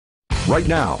right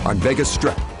now on Vegas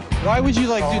Strip. Why would you,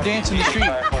 like, do dance in the street?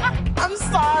 I'm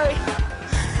sorry.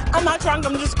 I'm not drunk,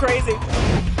 I'm just crazy.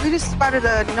 We just spotted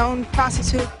a known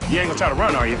prostitute. You ain't gonna try to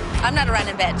run, are you? I'm not a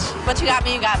running bitch. But you got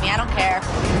me, I don't care.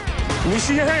 Let me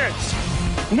see your hands.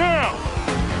 Now.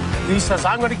 He says,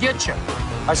 I'm gonna get you.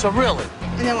 I said, really?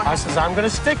 And then what I says, I'm gonna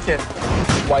stick you.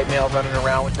 White male running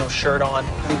around with no shirt on.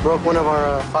 He broke one of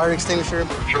our fire extinguisher.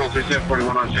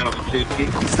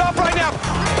 Stop right now!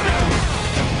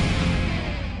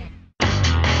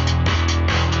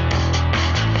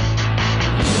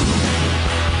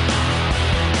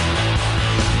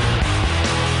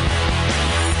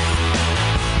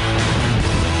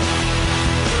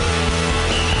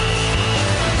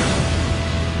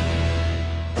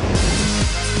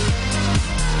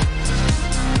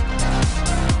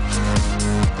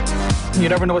 You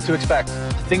never know what to expect.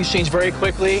 Things change very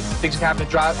quickly. Things can happen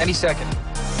to drive any second.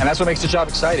 And that's what makes the job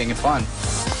exciting and fun.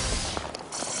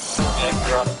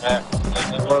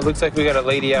 Well, it looks like we got a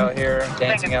lady out here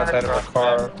dancing outside of our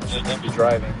car. She should be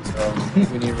driving, so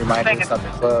we need to remind her it's not the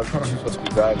club. She's supposed to be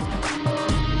driving.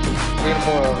 We're gonna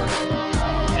pull her over.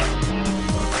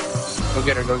 Go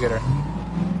get her, go get her.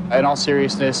 In all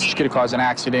seriousness, she could have caused an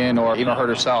accident or even hurt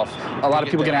herself. A lot of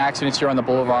people get in accidents here on the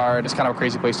boulevard. It's kind of a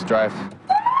crazy place to drive.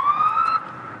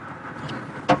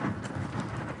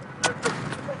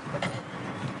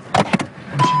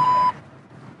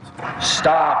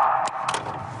 Stop.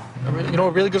 You know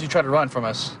what really good is you try to run from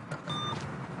us.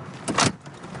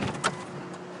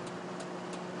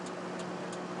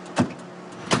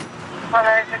 What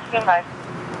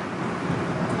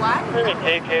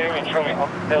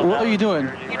are you doing?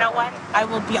 You know what? I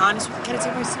will be honest with you. Can I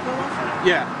take my seatbelt off?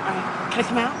 Yeah. All right. Can I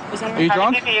come out? Is that all right? Are you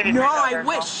drunk? No, I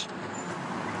wish.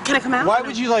 Can I come out? Why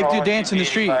would you, like, do dance in the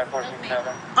street?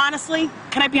 Honestly,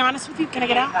 can I be honest with you? Can I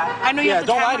get out? I know you have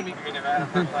the don't lie camera.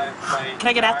 to me. Can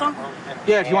I get out, though?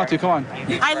 Yeah, if you want to, come on.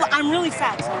 I'm really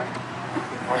fat, so.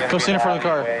 Go sit in front of the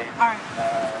car. All right.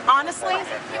 Honestly,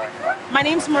 my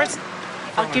name's Mercy.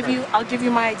 I'll give you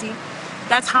my ID.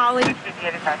 That's Holly.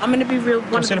 I'm gonna be real.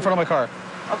 Come sit in front of my car.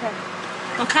 Okay.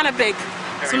 I'm kind of big,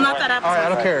 so I'm not that appetizing. All right, I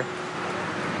don't care.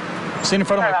 Sit in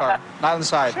front of my car, not on the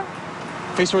side.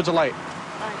 Face towards the light.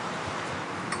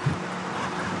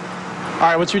 All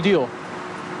right, what's your deal?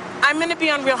 I'm gonna be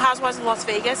on Real Housewives of Las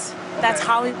Vegas. That's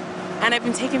Holly, and I've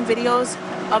been taking videos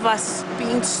of us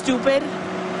being stupid,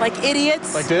 like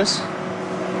idiots. Like this?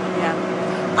 Yeah.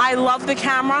 I love the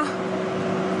camera.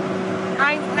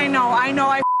 I know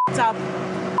I f***ed up.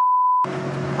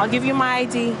 I'll give you my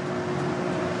ID.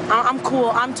 I'm cool.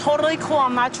 I'm totally cool.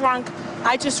 I'm not drunk.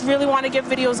 I just really want to get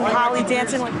videos of Holly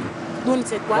dancing like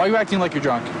lunatic. What? Why are you acting like you're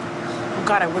drunk? Oh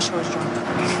God, I wish I was drunk.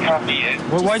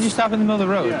 Well, why'd you stop in the middle of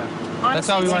the road? Yeah. Honestly, that's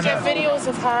all we want to get videos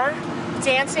of her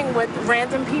dancing with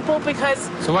random people because...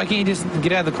 So why can't you just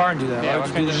get out of the car and do that? Yeah, why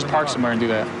can't you just park somewhere and do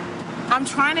that? I'm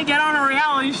trying to get on a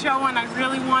reality show and I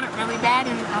really want it really bad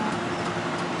and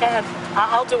go ahead.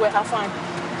 I'll do it. I'll find.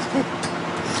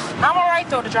 I'm all right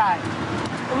though to drive.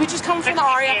 We just come from the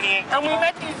area and we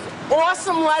met these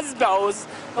awesome lesbos.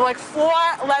 There were like 4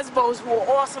 lesbos who were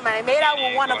awesome and I made out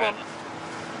with one of them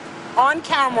on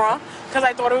camera because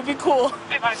I thought it would be cool.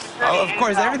 Oh, of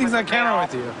course, everything's on camera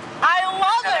with you. I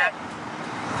love it.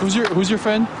 Who's your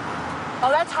friend?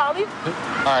 Oh, that's Holly?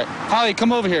 All right. Holly,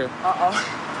 come over here. Uh-oh.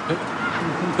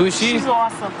 Who is she? She's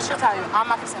awesome. She'll tell you. I'm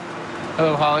not going to say anything.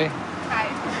 Hello, Holly. Hi.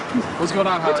 What's going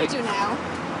on, Holly? What do you do now?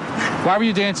 Why were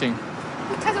you dancing?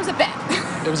 Because it was a bet.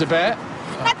 It was a bet?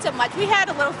 Not so much. We had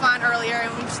a little fun earlier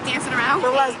and we were just dancing around. The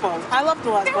lesbos. I love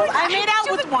the lesbos. I made out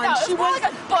with one. She was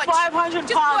like a butch. 500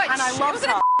 pounds and I loved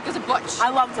her. It was a butch. I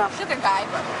loved her. Sugar guy,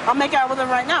 but... I'll make out with her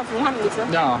right now if you want me to.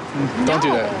 No, don't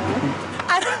do that.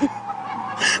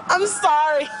 I'm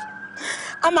sorry.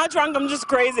 I'm not drunk, I'm just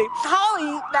crazy.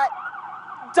 Holly, that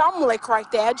dumb lick right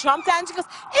there, jumped out and she goes,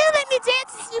 "Ew, let me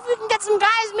dance and see if we can get some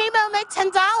guys. Maybe I'll make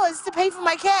 $10 to pay for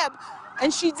my cab."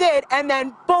 And she did, and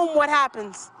then boom, what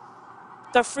happens?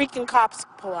 The freaking cops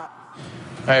pull up.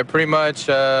 All right, pretty much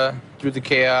through the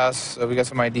chaos, we got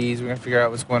some IDs. We're gonna figure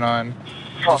out what's going on.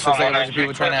 Just looks like a bunch of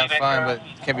people trying to have fun, but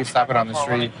can't be stopping on the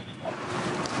street.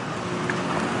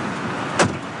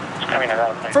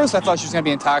 First, I thought she was going to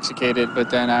be intoxicated, but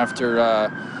then after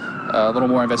a little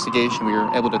more investigation, we were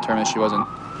able to determine she wasn't.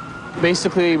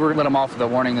 Basically, we let them off with a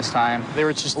warning this time. They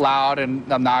were just loud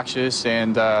and obnoxious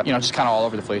and, just kind of all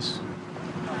over the place.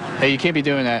 Hey, you can't be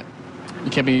doing that. You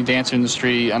can't be dancing in the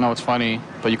street. I know it's funny,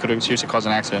 but you could have seriously caused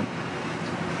an accident.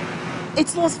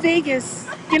 It's Las Vegas.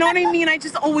 You know what I mean? I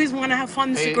just always want to have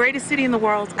fun. It's the greatest city in the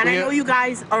world. And I know you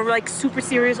guys are, like, super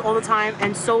serious all the time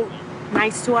and so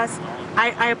nice to us.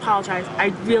 I apologize. I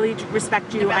really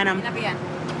respect you, and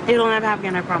It'll never happen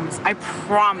again, I promise. I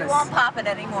promise. We won't pop it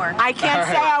anymore. I can't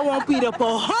say I won't beat up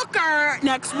a hooker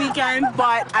next weekend,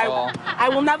 but I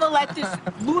will never let this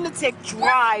lunatic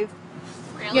drive,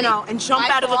 Really? you know, and jump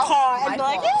My out of the fault. car and My be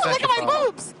like, fault. yeah, look at my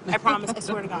boobs. I promise, I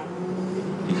swear to God.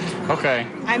 Okay.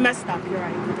 I messed up, you're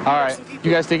right. All right.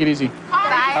 You guys take it easy. Bye.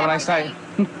 Have a nice night.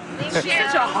 She's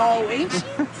such a hoe, ain't she?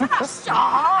 Such a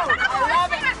hoe. I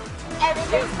love it.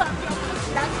 Everything's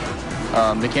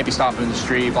They can't be stopping in the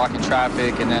street, blocking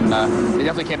traffic, and then they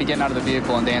definitely can't be getting out of the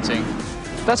vehicle and dancing.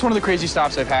 That's one of the crazy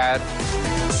stops I've had.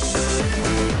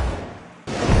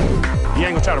 You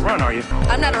ain't gonna try to run, are you?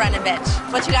 I'm not a running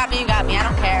bitch. What you got me, you got me. I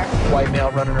don't care. White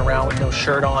male running around with no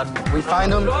shirt on. We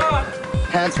find him,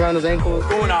 pants around his ankles.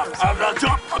 Going up.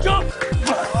 Jump.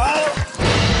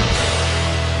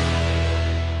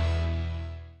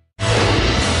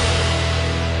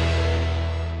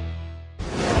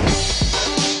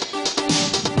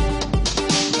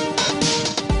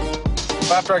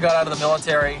 After I got out of the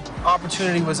military,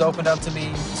 opportunity was opened up to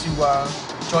me to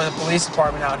join the police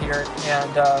department out here,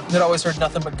 and I'd always heard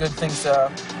nothing but good things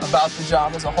about the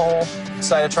job as a whole.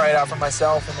 Decided to try it out for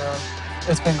myself, and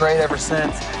it's been great ever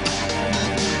since.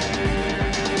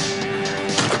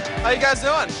 How you guys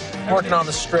doing? Working on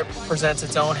the Strip presents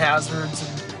its own hazards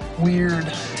and weird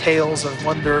tales of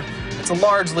wonder. It's a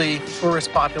largely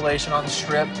tourist population on the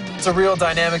Strip. It's a real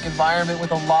dynamic environment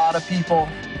with a lot of people.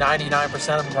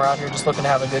 99% of them are out here just looking to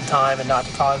have a good time and not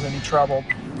to cause any trouble.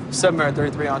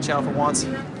 733 on channel for once.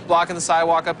 Blocking the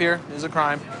sidewalk up here is a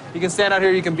crime. You can stand out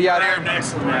here, you can be out here.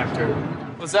 Excellent actor.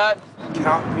 What's that?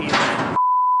 Count me out.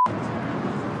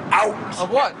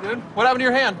 Of what, dude? What happened to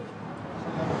your hand?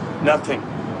 Nothing.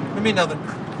 What do you mean nothing?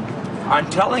 I'm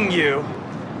telling you.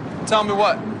 Tell me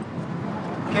what?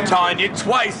 I'm telling you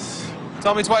twice.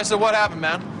 Tell me twice, so what happened,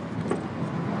 man?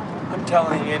 I'm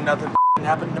telling you nothing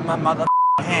happened to my mother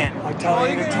hand. I'm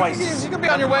telling you twice. You can be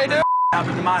on your way, dude.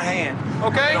 Happened to my hand.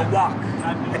 Okay. I'm gonna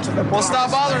walk into the Well,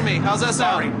 stop bothering me. How's that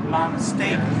Sorry, sound? my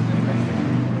mistake.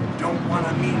 Don't want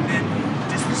to mean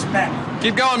any disrespect.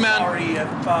 Keep going, man. Sorry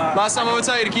if Last time I would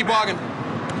tell you to keep walking.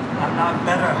 I'm not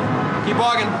better. Keep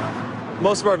walking.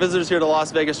 Most of our visitors here to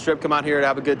Las Vegas Strip come out here to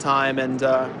have a good time and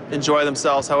enjoy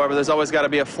themselves. However, there's always got to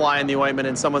be a fly in the ointment,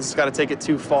 and someone's got to take it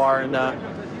too far. And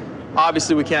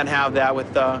obviously, we can't have that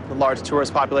with the large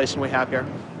tourist population we have here.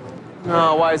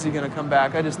 Oh, why is he going to come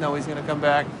back? I just know he's going to come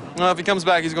back. Well, if he comes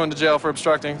back, he's going to jail for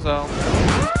obstructing, so.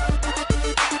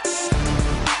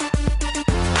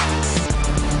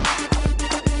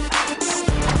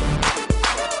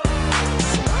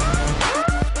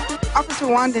 Officer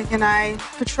Wandick and I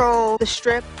patrol the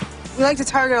Strip. We like to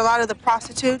target a lot of the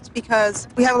prostitutes because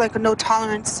we have like a no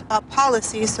tolerance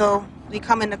policy, so we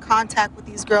come into contact with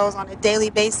these girls on a daily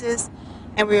basis,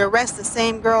 and we arrest the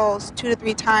same girls 2 to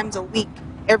 3 times a week,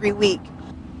 every week.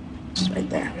 Just right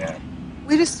there. Yeah.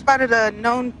 We just spotted a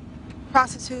known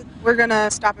prostitute. We're gonna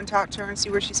stop and talk to her and see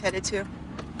where she's headed to.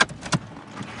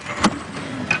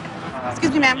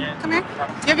 Excuse me, ma'am. Come here. Do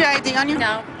you have your ID on you?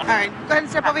 No. All right. Go ahead and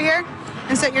step over here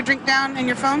and set your drink down and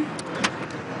your phone.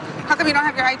 How come you don't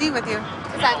have your ID with you?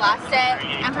 Because I lost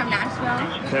it. I'm from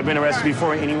Nashville. Have been arrested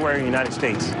before anywhere in the United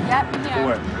States? Yep, For yeah.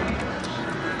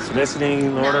 what?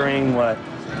 Soliciting, loitering, what?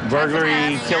 Burglary,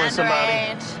 Trespassing, killing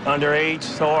somebody? Underage?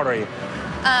 So old are you?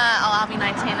 I'll be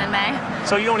 19 in May.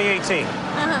 So you're only 18?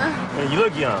 And you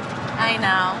look young. I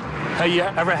know. Have you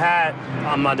ever had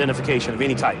identification of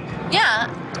any type? Yeah,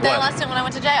 they What? lost it when I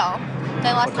went to jail.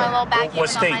 They lost my little baggie What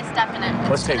with all my state? stuff in it.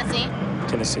 What It's state? Tennessee.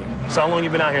 Tennessee. So how long you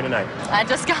been out here tonight? I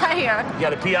just got here. You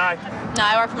got a PI? No,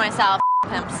 I work for myself.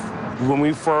 Pimps. When we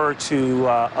refer to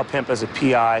a pimp as a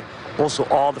PI, also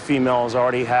all the females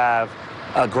already have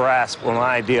a grasp or an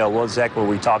idea what exactly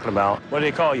we're talking about. What do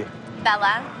they call you?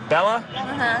 Bella. Bella?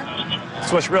 Uh-huh.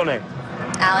 So what's your real name?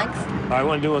 Alex. All right, what I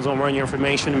want to do is I'm run your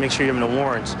information and make sure you have no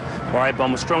warrants. All right, but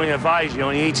I'm strongly advise you,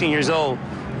 only 18 years old,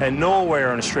 and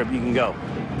nowhere on the Strip you can go.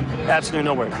 Absolutely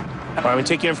nowhere. All right, I'm going to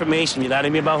take your information. You lie to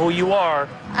me about who you are.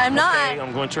 I'm not. Okay,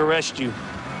 I'm going to arrest you.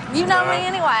 You know me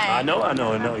anyway. I know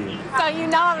you. So you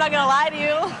know I'm not going to lie to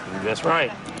you. That's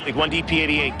right. Like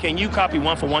 1DP88. Can you copy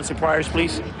 1 for 1 priors,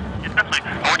 please? Yes,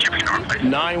 definitely. What's your number, please?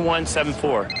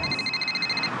 9174.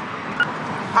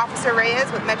 Officer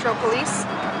Reyes with Metro Police.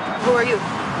 Who are you?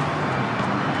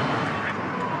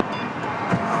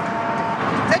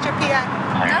 Is that your PI?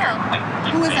 No.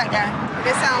 Who is that guy?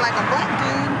 They sound like a black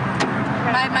dude.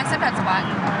 My stepdad's black.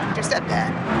 Your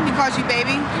stepdad. He calls you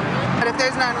baby. But if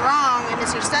there's nothing wrong and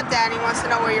it's your stepdad and he wants to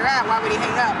know where you're at, why would he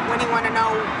hang up? Wouldn't he want to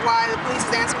know why the police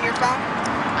is answering your phone?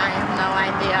 I have no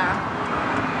idea.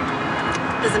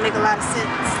 Doesn't make a lot of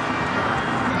sense.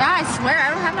 Yeah, I swear, I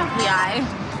don't have no PI.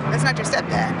 That's not your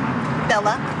stepdad.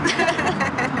 Bella.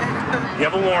 You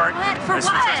have a warrant. What? For That's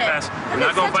what? trespass. You're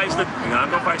not going to fight split. You're not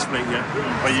going to fight split yet.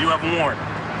 But you do have a warrant.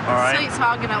 All right? Sweet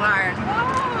talking hard.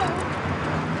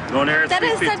 Go in there. That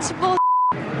is such bull.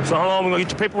 So how long? We're going to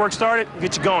get your paperwork started and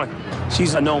get you going.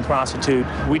 She's a known prostitute.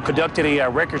 We conducted a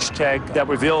records check that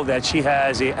revealed that she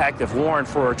has an active warrant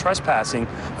for trespassing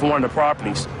from one of the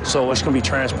properties. So it's going to be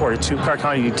transported to Clark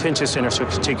County Detention Center so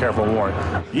she can take care of her warrant.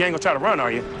 You ain't going to try to run, are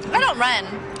you? I don't run.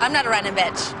 I'm not a running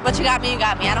bitch. But you got me, you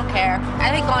got me. I don't care. I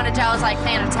think going to jail is like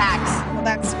paying a tax. Well,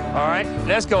 that's... All right,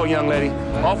 let's go, young lady.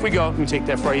 Off we go. Let me take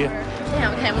that for you.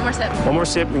 Yeah, okay, one more sip. One more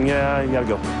sip, and yeah, you got to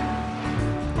go.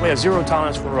 We have zero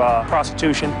tolerance for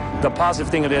prostitution. The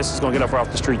positive thing of this is going to get her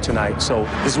off the street tonight. So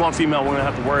this is one female we're going to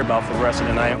have to worry about for the rest of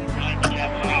the night.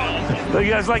 So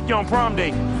you guys like you on prom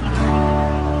date?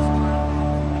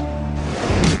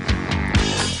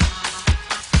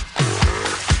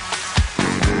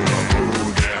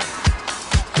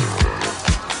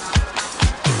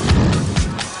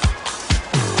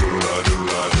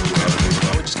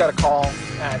 We just got a call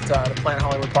at the Planet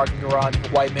Hollywood parking garage. A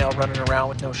white male running around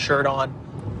with no shirt on.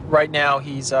 Right now,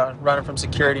 he's running from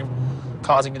security,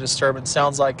 causing a disturbance.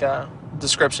 Sounds like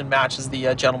description matches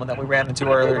the gentleman that we ran into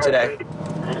earlier today.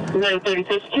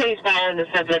 936 case found the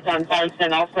subject on Forest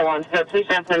and also on foot. Please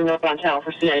stand putting up on channel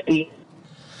for CIP.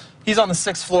 He's on the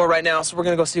 6th floor right now, so we're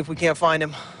going to go see if we can't find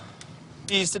him.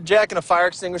 He's jacking a fire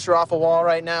extinguisher off a wall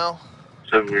right now.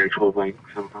 712 blank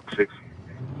 756.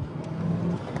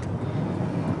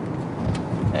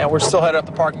 And we're still headed up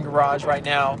the parking garage right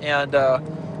now, and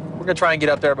we're going to try and get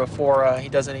up there before he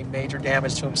does any major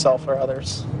damage to himself or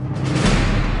others.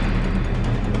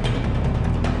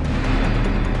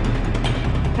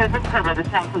 Cover the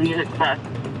south of the unit flat.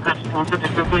 Question on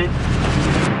subject for please.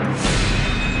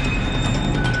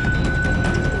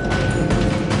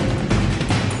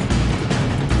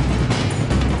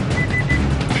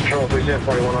 Control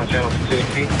 3741 on channel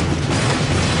 60.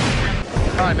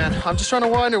 All right, man, I'm just trying to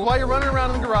wonder why you're running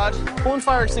around in the garage, pulling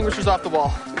fire extinguishers off the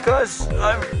wall. Because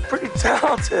I'm pretty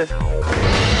talented. A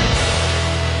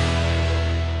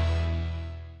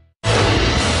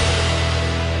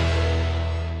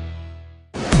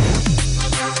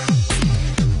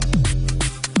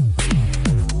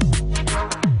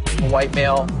white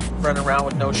male running around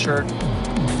with no shirt,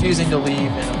 refusing to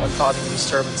leave and causing a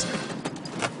disturbance.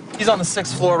 He's on the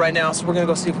 6th floor right now, so we're going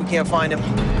to go see if we can't find him.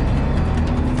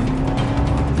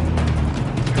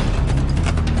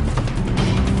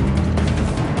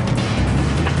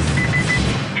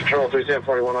 Control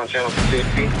 3741 on channel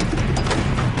 60.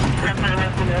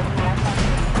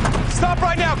 Stop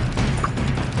right now!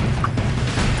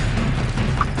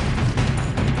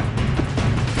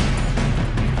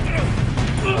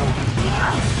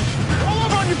 Roll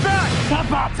over on your back!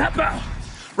 Tap out, tap out.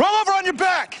 Roll over on your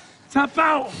back! Tap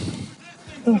out.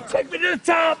 Take me to the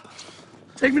top.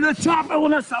 Take me to the top. I will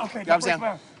not stop. Okay,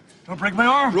 don't break my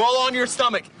arm. Roll on your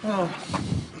stomach. Oh.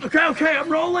 Okay, I'm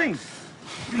rolling.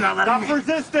 You're not letting me. Stop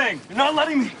resisting. You're not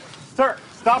letting me. Sir,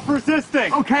 stop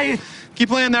resisting. Okay. Keep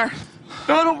laying there.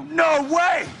 No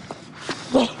way.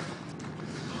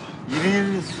 You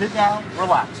need to sit down,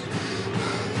 relax.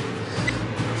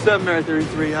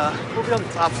 733, we'll be on the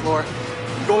top floor.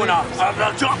 Going off.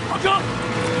 I'll jump.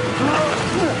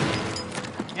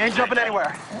 You ain't jumping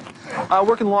anywhere.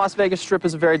 Working the Las Vegas Strip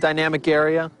is a very dynamic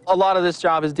area. A lot of this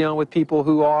job is dealing with people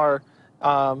who are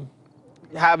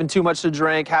having too much to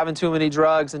drink, having too many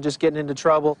drugs, and just getting into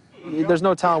trouble. There's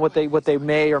no telling what they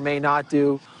may or may not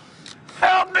do.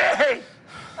 Help me!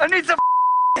 I need some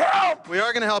help! We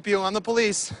are going to help you. I'm the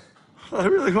police. I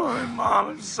really want my mom.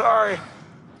 I'm sorry.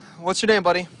 What's your name,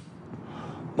 buddy?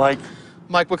 Mike.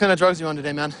 Mike, what kind of drugs are you on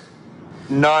today, man?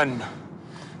 None.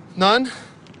 None?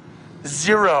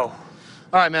 0. All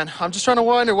right, man. I'm just trying to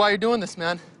wonder why you're doing this,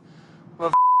 man.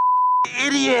 I'm a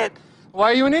idiot.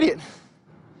 Why are you an idiot?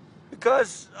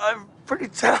 Because I'm pretty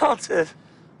talented.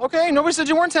 Okay, nobody said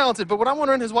you weren't talented, but what I'm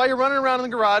wondering is why you're running around in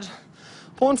the garage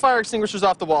pulling fire extinguishers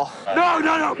off the wall.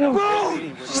 No.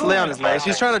 Move! Just lay on his legs.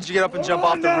 He's trying to get up and jump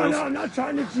off the roof. No, I'm not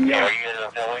trying to yell.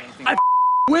 I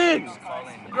win.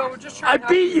 I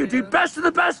beat you, dude. Best of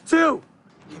the best, too.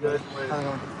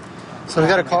 So we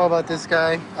got a call about this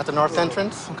guy at the north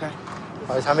entrance. Okay.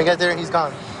 By the time we get there, he's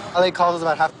gone. LA calls us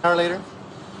about half an hour later,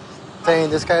 saying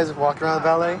this guy's walking around the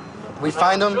valet. We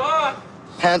find him,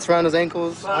 pants around his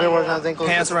ankles, underwear around his ankles.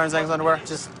 Pants around his ankles, underwear?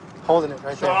 Just holding it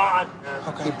right there.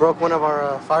 Okay. He broke one of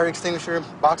our fire extinguisher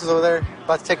boxes over there,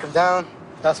 about to take him down.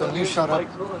 That's when you showed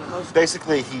up.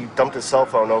 Basically, he dumped his cell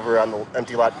phone over on the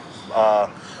empty lot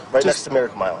right next to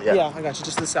Miracle Mile. Yeah, I got you,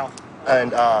 just to the south.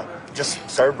 And just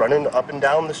started running up and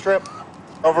down the strip.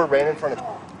 Ran in front of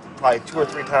probably 2 or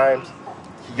 3 times.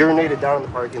 He urinated down in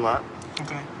the parking lot.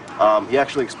 Okay. He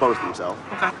actually exposed himself.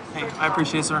 Okay. Hey, I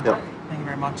appreciate it, sir. Yep. Thank you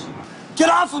very much. Get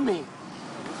off of me!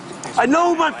 I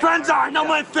know who my friends are. I know who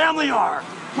my family are.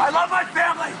 I love my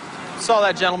family. Saw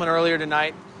that gentleman earlier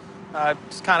tonight.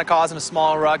 Just kind of causing a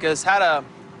small ruckus. Had a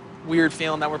weird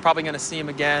feeling that we're probably going to see him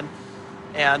again.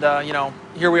 And, you know,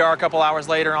 here we are a couple hours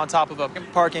later on top of a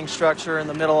parking structure in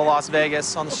the middle of Las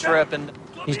Vegas on the Strip. And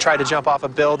he tried to jump off a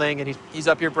building, and he's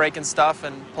up here breaking stuff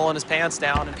and pulling his pants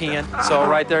down and peeing. So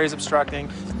right there, he's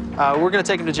obstructing. We're going to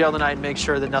take him to jail tonight and make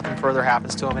sure that nothing further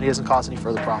happens to him and he doesn't cause any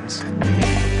further problems.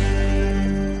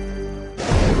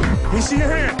 Let me see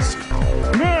your hands.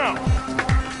 Now!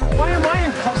 Why am I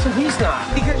in cuffs and he's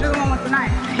not? Because you're the one with the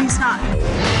knife. He's not.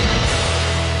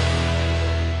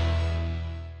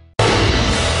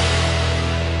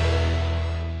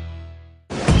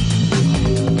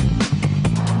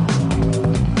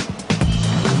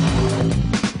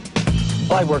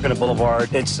 I work on the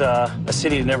boulevard. It's a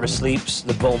city that never sleeps.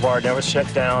 The boulevard never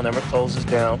shuts down, never closes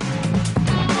down.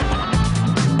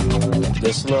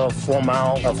 This little 4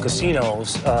 mile of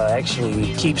casinos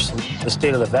actually keeps the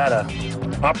state of Nevada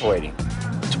operating.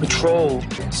 To patrol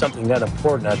something that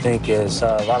important, I think, is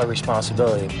a lot of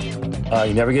responsibility.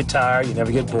 You never get tired, you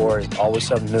never get bored. There's always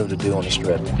something new to do on the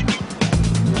Strip.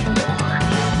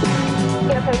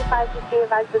 35 just be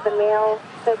advised that the male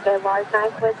took a large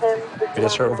knife with him. I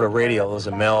just heard over the radio there was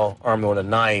a male armed with a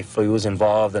knife. He was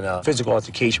involved in a physical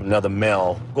altercation with another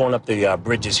male. Going up the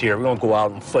bridges here, we're going to go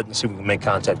out on foot and see if we can make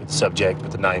contact with the subject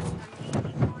with the knife.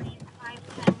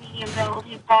 45 medium build.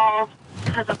 He's bald,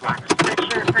 has a black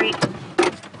sweatshirt, great.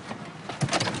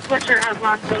 Sweatshirt has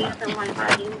black face and white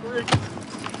writing, blue.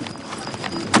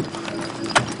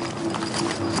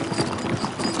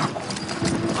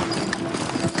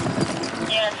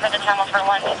 Units for the tunnel for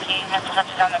 150 has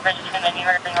touches on the bridge between the New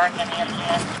York and the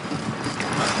MTN.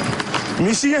 Let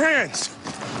me see your hands.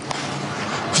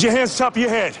 Put your hands top of your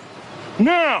head.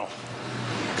 Now!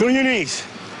 Go on your knees.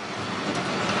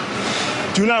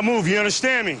 Do not move, you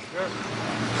understand me? Sure.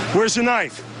 Where's the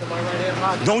knife? In my right hand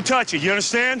pocket. Don't touch it, you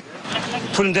understand?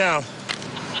 Put him down.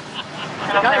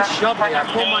 The guy shoved me. I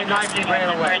pulled my knife and ran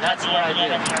away. That's what I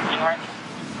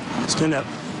did. Stand up.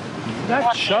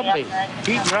 That shoved me.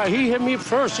 He hit me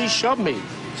first. He shoved me.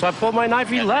 So I pulled my knife.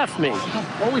 He left me.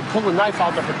 Only pulled the knife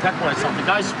out to protect myself. The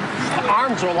guy's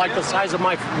arms are like the size of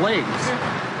my legs.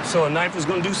 So a knife was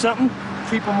going to do something?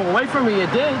 Keep him away from me.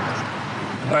 It did.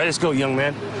 All right, let's go, young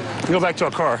man. Go back to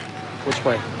our car. Which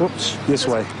way? Whoops. This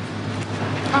way.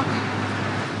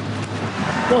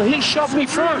 Well, he shoved me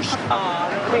first.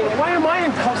 Why am I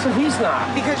in cuffs and he's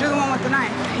not? Because you're the one with the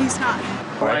knife. He's not.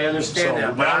 I understand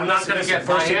that, but I'm not going to get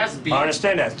my ass beat. I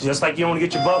understand that. Just like you want to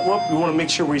get your butt whooped, we want to make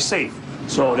sure we're safe.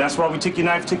 So that's why we took your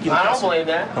knife, took your I don't blame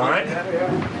that. All right?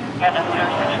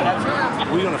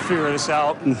 We're going to figure this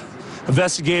out and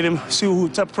investigate him, see who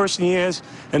type of person he is,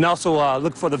 and also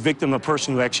look for the victim, the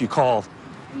person who actually called.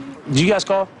 Did you guys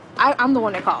call? I'm the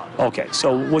one that called. Okay,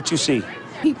 so what you see?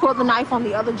 He pulled the knife on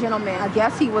the other gentleman. I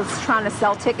guess he was trying to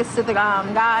sell tickets to the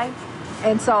guy.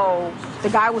 And so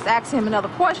the guy was asking him another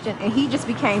question, and he just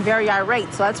became very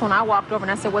irate. So that's when I walked over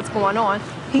and I said, what's going on?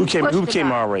 Who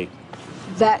became irate?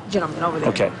 That gentleman over there.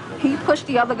 Okay. He pushed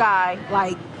the other guy,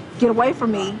 like, get away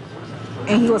from me.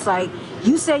 And he was like,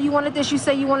 you said you wanted this, you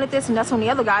said you wanted this. And that's when the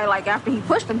other guy, like, after he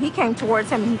pushed him, he came towards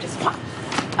him and he just,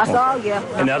 I said, oh, yeah.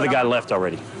 And the other guy left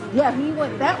already? Yeah, he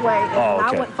went that way, and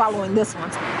I went following this one.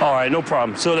 All right, no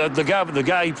problem. So the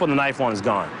guy you put the knife on is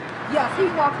gone? Yes, he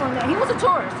walked on that. He was a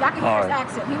tourist. I can hear his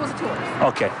accent. He was a tourist.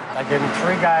 Okay. I gave him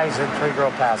 3 guys and 3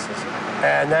 girl passes.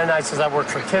 And then I says, I work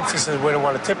for tips. He says, we don't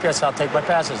want to tip you, so I'll take my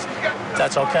passes.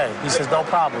 That's okay. He says, no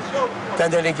problem.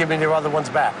 Then they didn't give me the other ones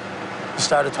back. He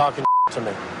started talking to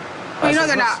me. Well, you know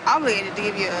they're not obligated to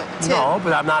give you a tip. No,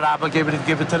 but I'm not obligated to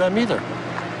give it to them either.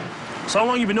 So how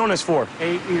long you been doing this for?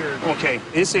 8 years. Okay.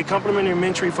 It's a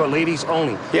complimentary for ladies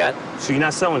only. Yeah. So you're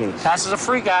not selling these? Passes are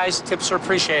free, guys. Tips are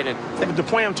appreciated. But the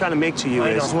point I'm trying to make to you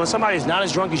is when somebody's not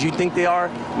as drunk as you think they are,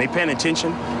 and they paying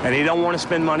attention, and they don't want to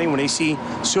spend money, when they see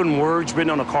certain words written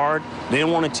on a card, they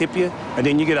don't want to tip you, and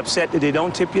then you get upset that they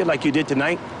don't tip you like you did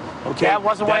tonight, okay? That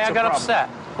wasn't why I got upset.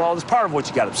 Well, it's part of what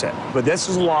you got upset. But this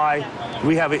is why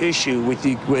we have an issue with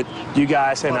you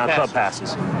guys and our club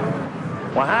passes.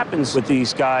 What happens with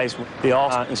these guys, they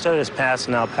all, instead of just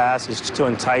passing out passes to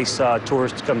entice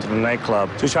tourists to come to the nightclub,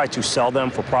 to try to sell them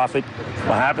for profit,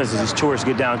 what happens is these tourists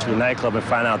get down to the nightclub and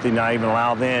find out they're not even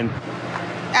allowed in.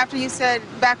 After you said,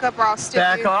 back up or I'll stick you.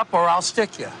 Back up or I'll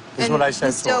stick you, is what I said to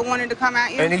him. He still wanted to come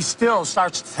at you? And he still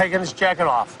starts taking his jacket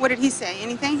off. What did he say?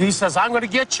 Anything? He says, I'm going to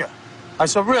get you. I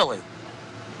said, really?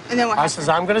 And then what happened? I says,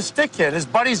 I'm going to stick you. And his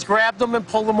buddies grabbed him and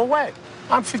pulled him away.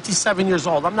 I'm 57 years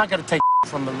old. I'm not going to take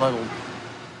from a little.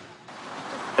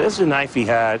 This is a knife he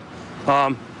had.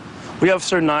 We have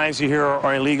certain knives here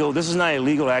are illegal. This is not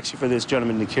illegal, actually, for this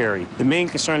gentleman to carry. The main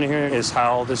concern here is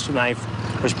how this knife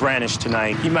was brandished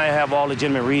tonight. He might have all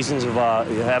legitimate reasons of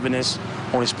having this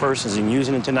on his person and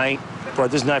using it tonight,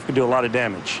 but this knife could do a lot of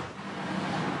damage.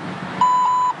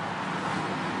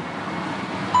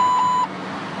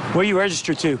 Where are you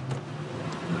registered to?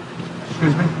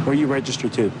 Excuse me? Where are you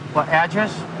registered to? What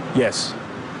address? Yes.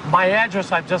 My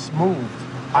address, I just moved.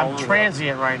 I'm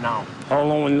transient right now. How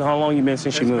long you been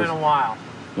since you moved? It's been a while.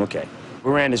 Okay.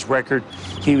 We ran his record.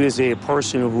 He was a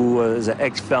person who was an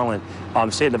ex-felon.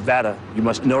 State of Nevada, you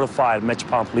must notify the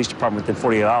Metropolitan Police Department within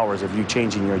 48 hours of you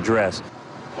changing your address.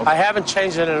 I haven't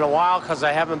changed it in a while because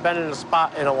I haven't been in a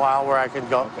spot in a while where I could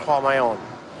go call my own.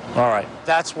 All right.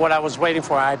 That's what I was waiting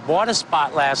for. I bought a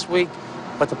spot last week,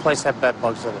 but the place had bed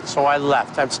bugs in it, so I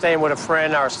left. I'm staying with a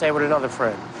friend or staying with another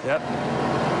friend. Yep.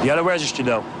 You got to register,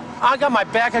 though. I got my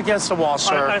back against the wall,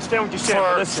 sir. I understand what you're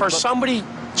saying. For somebody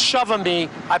shoving me,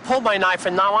 I pulled my knife,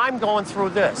 and now I'm going through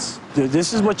this.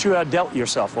 This is what you have dealt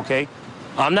yourself, okay?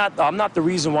 I'm not the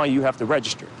reason why you have to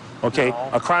register, okay? No.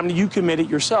 A crime that you committed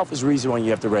yourself is the reason why you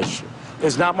have to register.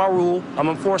 It's not my rule. I'm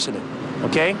enforcing it,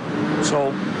 okay?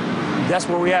 So that's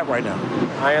where we're at right now.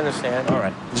 I understand. All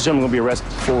right. This gentleman will be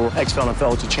arrested for ex-felon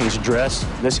fellow to change address.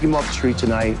 Let's get him off the street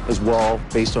tonight as well,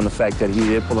 based on the fact that he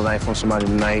did pull a knife on somebody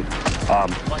tonight.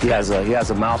 He has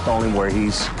a mouth on him where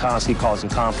he's constantly causing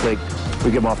conflict.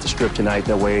 We get him off the strip tonight.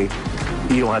 That way,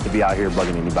 you don't have to be out here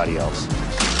bugging anybody else.